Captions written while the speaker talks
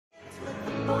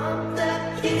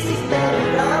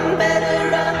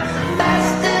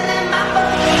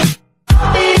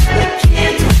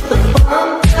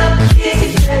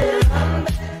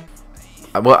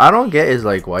What I don't get is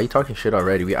like, why are you talking shit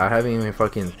already? I haven't even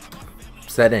fucking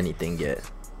said anything yet.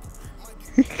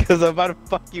 Because I'm about to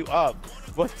fuck you up.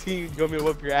 What team you want me to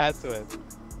whoop your ass with?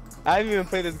 I haven't even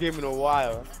played this game in a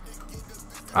while.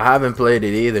 I haven't played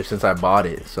it either since I bought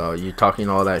it. So you're talking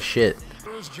all that shit.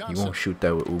 You won't shoot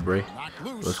that with Oubre.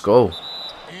 Let's go.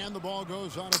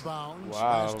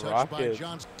 Wow, Rocket.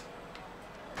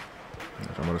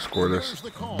 I'm gonna score this.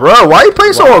 Bro, why you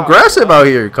playing so aggressive out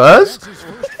here, cuz?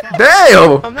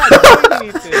 Damn! I'm not doing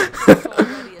anything.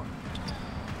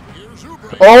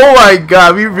 Oh my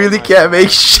god, we really can't make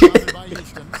shit.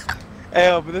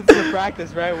 Hey, but this is a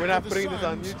practice, right? We're not putting this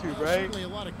on YouTube, right?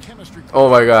 Oh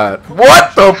my god.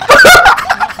 What the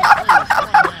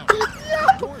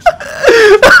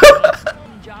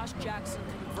Josh Jackson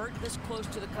convert this close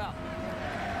to the cup.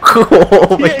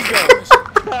 Oh my god.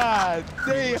 God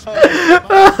damn.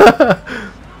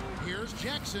 Here's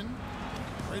Jackson.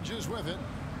 Bridges with it.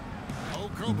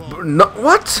 No,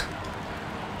 what?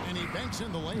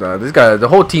 Nah, this guy, the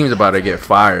whole team's about to get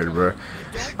fired, bro.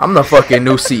 I'm the fucking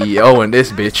new CEO in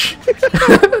this bitch.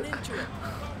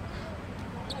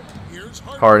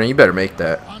 Harden, you better make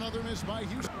that.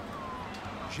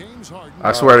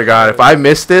 I swear to God, if I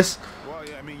miss this,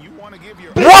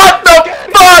 what the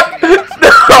fuck?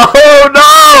 No,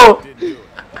 no.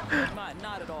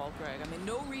 Not at all, Greg. I mean,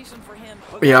 no reason for him.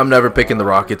 Yeah, I'm never picking the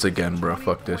Rockets again, bro.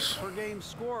 Fuck this. Per game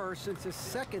scorer since his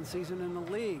second season in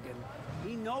the league, and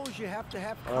he knows you have to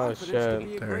have Oh, confidence to shit.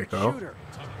 be a There you great go. shooter.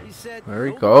 He said, There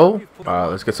we go.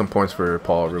 Let's get some points for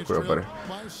Paul real quick, buddy.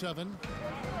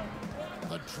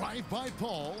 The drive by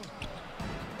Paul.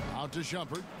 Out to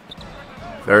Shumpert.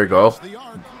 There we go.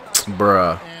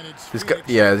 Bruh. This guy,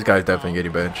 yeah, this guy's definitely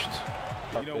getting benched.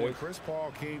 You know, when Chris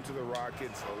Paul came to the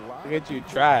Rockets, a lot Look at you,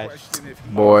 trash.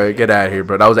 Boy, get out of here,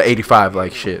 bro. That was an 85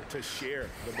 like shit.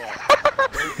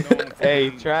 Hey,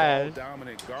 trash.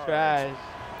 Trash.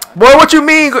 Boy, what you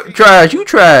mean, trash? You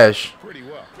trash. Pretty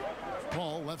well.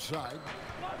 Paul left side.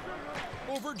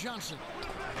 Over Johnson.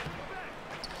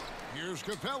 Here's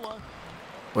Capella.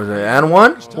 Was it and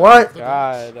one? What?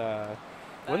 God,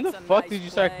 when the fuck did you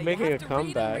start making a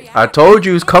comeback? I told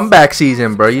you it's comeback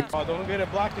season, bro. You Oh, don't get it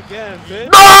blocked again,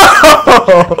 bitch. no!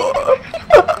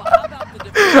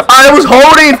 I was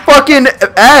holding fucking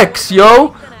X,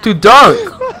 yo, to dunk.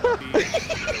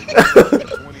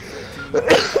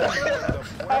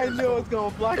 I knew I was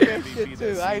gonna block that shit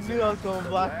too. I knew I was gonna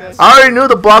block that shit. I already knew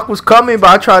the block was coming, but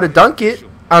I tried to dunk it.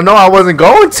 I know I wasn't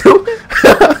going to.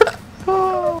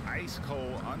 Ice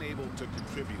cold, unable to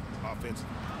contribute offensively.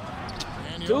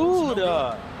 Dude,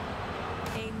 A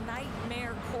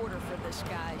nightmare quarter for this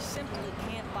guy. Simply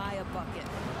can't buy a bucket.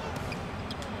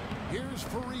 Here's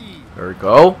Fareed. There we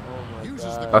go.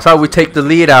 Uses the That's how we take the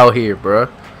lead out here, bro.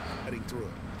 heading through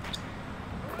it.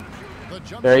 The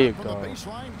jump There shot you from the go.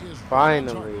 baseline is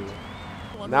finally.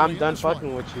 Now I'm done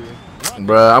fucking with you.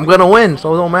 Bruh, I'm gonna win,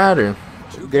 so it don't matter.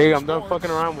 Dude, I'm done fucking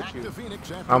around with you.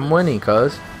 I'm winning,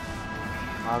 cuz.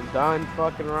 I'm done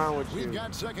fucking around with We've you.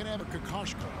 got second ever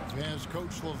Kokoshkov has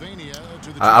coached Slovenia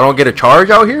to the I don't get a charge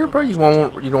out here, bro. You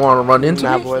don't want to run into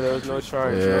Nah, me? boy, there was no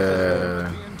charge.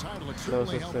 Yeah. No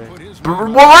such thing.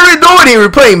 What are we doing here? We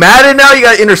playing Madden now? You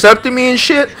got intercepting me and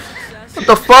shit? What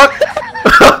the fuck?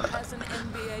 As an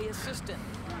NBA assistant.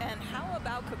 And how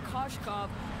about Kokoshkov?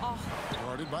 Oh,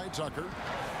 Guarded by Tucker.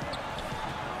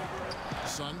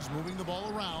 Suns moving the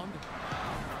ball around.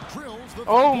 Drills the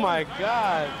Oh my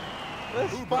god.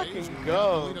 Let's fucking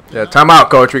go. Yeah, time out,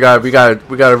 coach. We got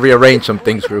to rearrange some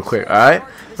things real quick. All right.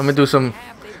 Let me do some.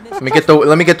 Let me get the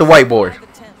whiteboard.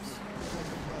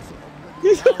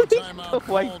 The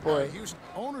white boy.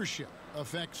 Ownership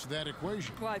affects that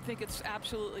equation. well, I think it's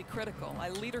absolutely critical.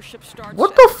 Leadership starts.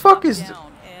 What at the the fuck top is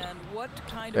down. And what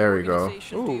kind There of we go.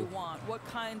 organization do you Ooh. want? What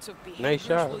kinds of behaviors Nice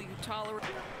shot. will you tolerate?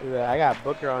 Yeah, I got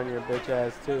Booker on your bitch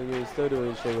ass too, and you're still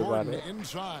doing shit about Gordon it.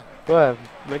 inside. Go ahead,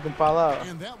 make him fall out.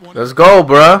 And that one Let's go,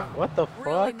 bruh. What the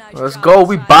Really fuck? nice Let's job go.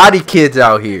 We inside. body kids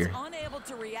out here. Unable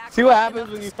to react See what enough happens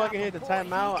when to you stop fucking hit the a boy.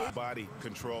 timeout? Body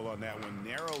control on that one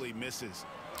narrowly misses.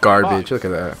 Garbage. Look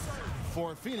at that.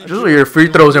 for Phoenix. These are your free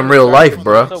throws in real life,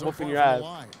 bruh. Still whooping your ass.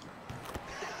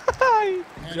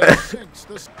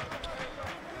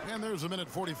 And there's a minute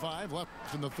 45 left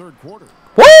in the third quarter.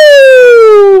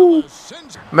 Woo!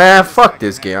 Man, fuck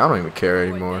this game. I don't even care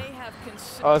Boy, anymore. they have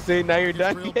considered- Oh, see, now you're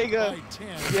done, Drilled Diego. by 10.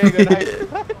 Diego, now you're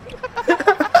done.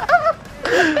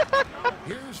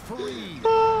 Here's Fareed.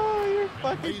 Oh, you're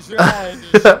fucking Laser trash. in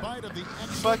spite of the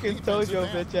excellent Fucking told defensive your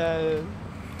effort. bitch ass.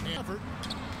 Effort.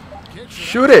 Kicks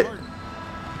Shoot out it. Harden.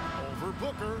 Over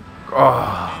Booker.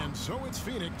 Oh. And so it's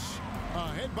Phoenix.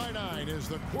 Ahead by 9 as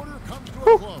the quarter comes to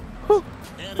a close.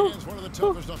 And against one of the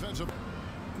toughest offensive.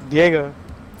 Diego,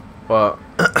 Well,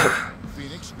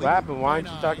 Phoenix what happened? Why leading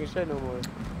aren't you by talking shit no more?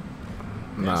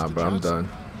 nah, bro, I'm done.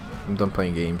 I'm done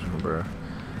playing games, bro.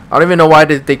 I don't even know why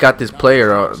they got this player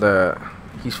that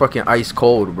he's fucking ice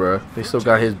cold, bro. They still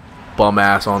got his bum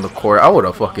ass on the court. I would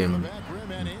have fucking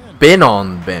been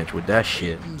on the bench with that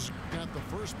shit.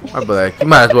 I'd be like, you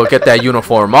might as well get that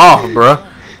uniform off, bro.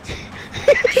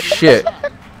 Shit.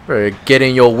 Bro, get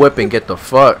in your whip and get the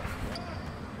fuck.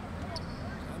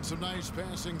 And some nice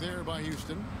passing there by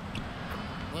Houston.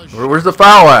 Where's the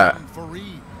foul at?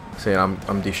 Saying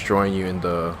I'm destroying you in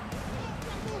the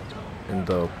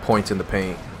points in the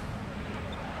paint.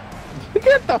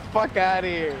 Get the fuck out of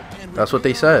here. That's what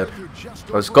they said.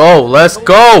 Let's go. Let's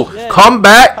go. Come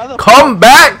back. Come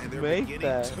back. Make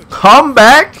that. Come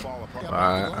back.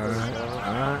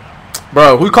 Alright.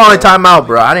 Bro, who calling timeout,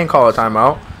 bro? I didn't call a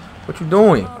timeout. What you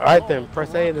doing? Alright then,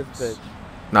 press A in this bitch.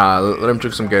 Nah, let him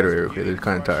drink some Gatorade real quick. They're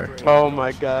kind of tired. Oh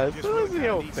my god.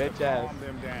 Yo, bitch ass.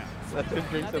 Let him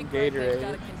drink some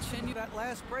Gatorade. That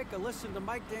last break, I listened to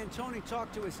Mike D'Antoni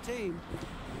talk to his team.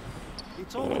 He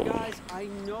told the guys, I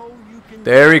know you can.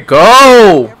 There we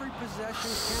go. Every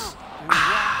possession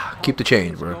count. Keep the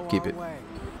change, bro. Keep it.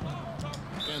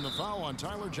 And the foul on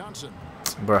Tyler Johnson.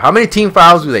 Bro, how many team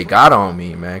fouls do they got on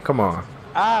me, man? Come on.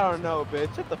 I don't know,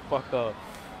 bitch. Shut the fuck up.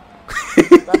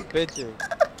 Stop bitching.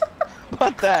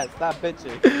 What that? Stop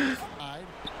bitching.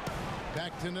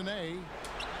 Back to Nene.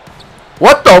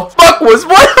 What the fuck was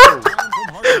what?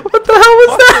 What the hell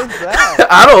was that?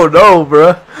 I don't know,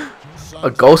 bro. A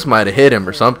ghost might have hit him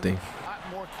or something.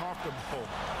 More comfortable,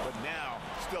 but now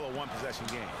still a one-possession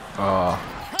game. Oh,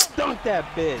 Dunk that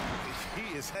bitch.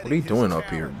 what are you doing up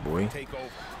here, boy?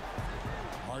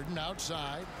 Harden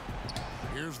outside.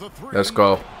 Here's the three. Let's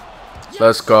go.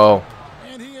 Let's go.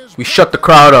 And he is We shut the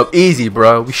crowd up easy,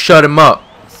 bro. We shut him up.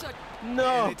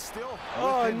 No.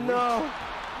 Oh no.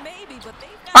 Maybe, but they've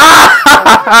got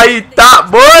Ah, how you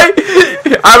thought,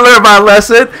 boy? I learned my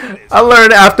lesson. I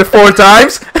learned it after 4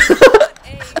 times.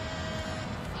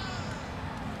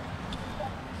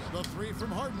 the three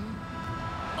from Harden.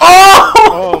 Oh!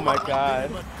 Oh my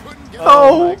god. But couldn't get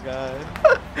Oh my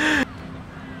god.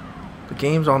 The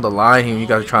game's on the line here. You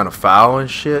guys are trying to foul and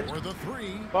shit. for the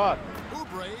three. Fuck.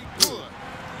 Oubre good.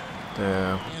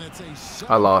 Damn. And it's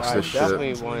a I lost I this shit.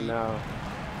 definitely won now.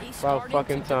 He's About starting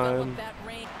fucking to develop time. that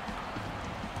range.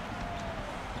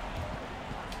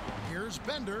 Here's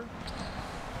Bender.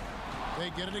 They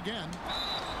get it again.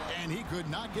 And he could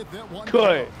not get that one.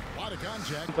 Good. A lot of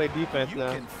contact. Play defense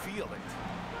now. Feel it.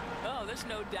 Oh, there's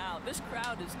no doubt. This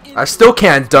crowd is I still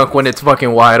can't dunk when it's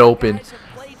fucking wide open.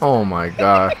 Oh my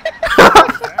god.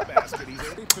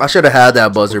 I should have had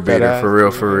that buzzer beater for real,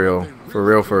 for real. For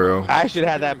real, for real. I should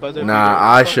have that buzzer. Nah,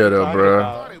 I should have,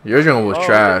 bro. Your one was Oh,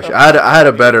 trash. what the I had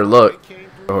a better look.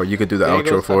 Oh, you could do the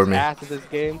outro for me. Ass at this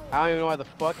game. I don't even know why the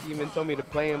fuck he even told me to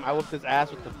play him. I whooped his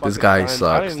ass with the fucking This guy Suns.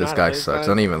 I don't sucks. even know This how to guy play sucks. Suns.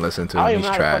 Don't even listen to I don't him. even He's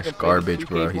know how to trash. fucking play this Garbage, 2K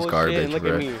bro. He's bullshit, garbage, and look at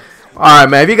bro. me. Alright,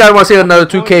 man. If you guys want to see another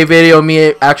 2K video of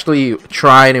me actually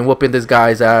trying and whooping this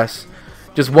guy's ass,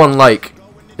 just one like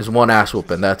is one ass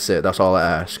whooping. That's it. That's all I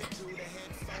ask.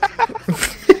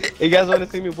 You guys want to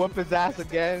see me whoop his ass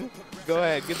again? Go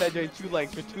ahead. Get that joint 2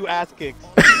 likes for 2 ass kicks.